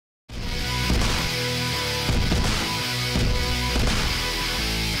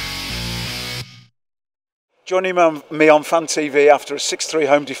Joining me on Fan TV after a 6-3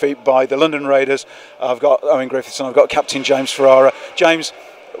 home defeat by the London Raiders, I've got Owen Griffiths and I've got Captain James Ferrara. James,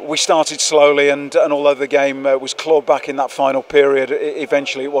 we started slowly and although the game was clawed back in that final period,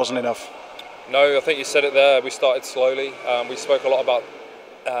 eventually it wasn't enough. No, I think you said it there. We started slowly. We spoke a lot about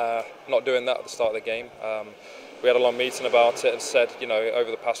not doing that at the start of the game. We had a long meeting about it and said, you know,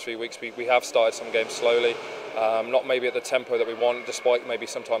 over the past few weeks we have started some games slowly, not maybe at the tempo that we want, despite maybe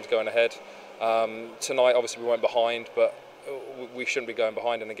sometimes going ahead. Tonight, obviously, we went behind, but we shouldn't be going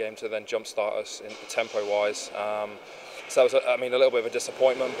behind in the game to then jumpstart us in tempo-wise. So that was, a little bit of a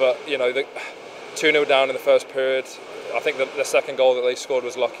disappointment. But you know, the 2-0 down in the first period. I think the second goal that they scored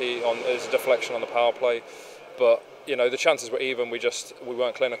was lucky. It was a deflection on the power play, but you know, the chances were even. We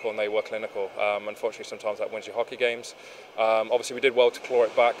weren't clinical and they were clinical. Unfortunately, sometimes that wins your hockey games. Obviously, we did well to claw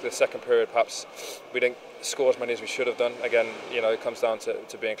it back. The second period, perhaps we didn't score as many as we should have done. Again, you know, it comes down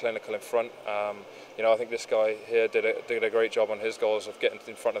to being clinical in front. You know, I think this guy here did a great job on his goals of getting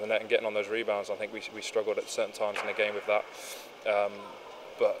in front of the net and getting on those rebounds. I think we struggled at certain times in the game with that.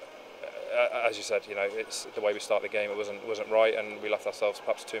 But as you said, you know, it's the way we start the game. It wasn't right, and we left ourselves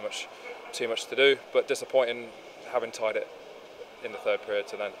perhaps too much to do. But disappointing, having tied it in the third period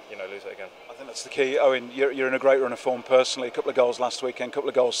to then, you know, lose it again. I think that's the key. Owen, you're in a great run of form personally. A couple of goals last weekend, a couple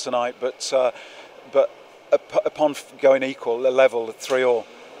of goals tonight, but upon going equal, level at 3-3,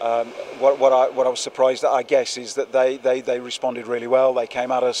 what I was surprised at, I guess, is that they responded really well. They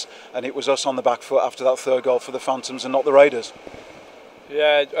came at us, and it was us on the back foot after that third goal for the Phantoms, and not the Raiders.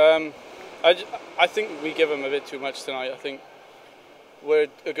 Yeah, I think we give them a bit too much tonight. I think we're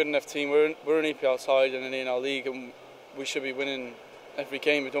a good enough team. We're an EPL side and in our league, and we should be winning every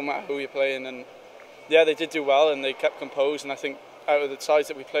game. It don't matter who you're playing. And yeah, they did do well and they kept composed. And I think out of the sides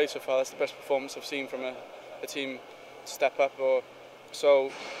that we played so far, that's the best performance I've seen from a team step up. So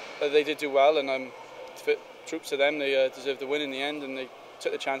they did do well, and troops to them. They deserved the win in the end, and they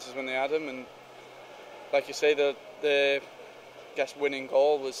took the chances when they had them. And like you say, the winning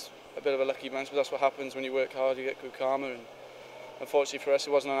goal was a bit of a lucky bounce, but that's what happens when you work hard. You get good karma. And unfortunately for us,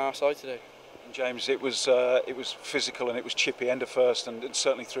 it wasn't on our side today. James, it was physical and it was chippy end of first and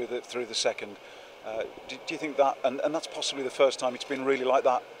certainly through the second. Do you think that, and that's possibly the first time it's been really like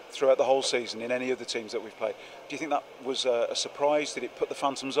that throughout the whole season in any of the teams that we've played? Do you think that was a surprise? Did it put the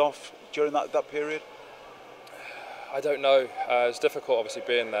Phantoms off during that period? I don't know. It's difficult, obviously,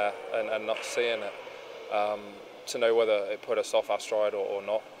 being there and not seeing it to know whether it put us off our stride or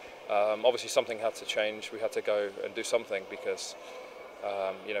not. Obviously, something had to change. We had to go and do something because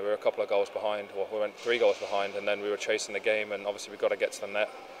you know, we were a couple of goals behind, or we went 3 goals behind, and then we were chasing the game. And obviously, we've got to get to the net.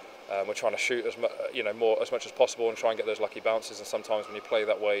 We're trying to shoot as much as possible and try and get those lucky bounces. And sometimes when you play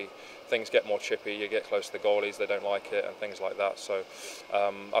that way, things get more chippy. You get close to the goalies; they don't like it, and things like that. So,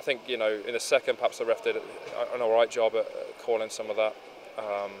 I think, you know, in the second, perhaps the ref did an all right job at calling some of that.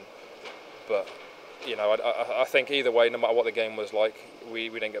 But you know, I think either way, no matter what the game was like, we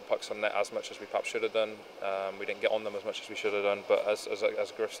didn't get pucks on net as much as we perhaps should have done. We didn't get on them as much as we should have done. But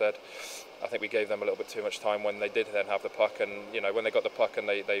as Griff said, I think we gave them a little bit too much time when they did then have the puck. And you know, when they got the puck and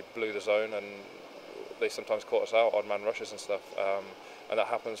they blew the zone, and they sometimes caught us out, odd man rushes and stuff. And that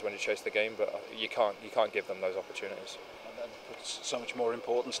happens when you chase the game. But you can't give them those opportunities. And that puts so much more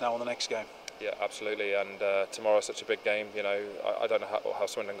importance now on the next game. Yeah, absolutely. And tomorrow's such a big game. You know, I don't know how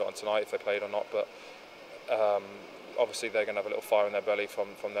Swindon got on tonight, if they played or not, but obviously they're going to have a little fire in their belly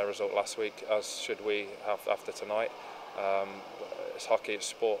from their result last week, as should we have after tonight. It's hockey, it's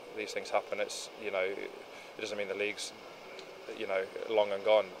sport. These things happen. It's, you know, it doesn't mean the league's, you know, long and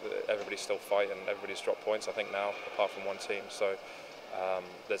gone. Everybody's still fighting. Everybody's dropped points, I think, now, apart from one team. So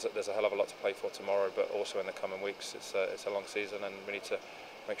there's a hell of a lot to play for tomorrow, but also in the coming weeks. It's a long season, and we need to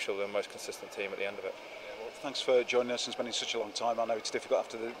make sure we're the most consistent team at the end of it. Yeah, well, thanks for joining us and spending such a long time. I know it's difficult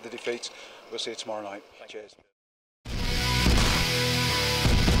after the defeat. We'll see you tomorrow night. Cheers.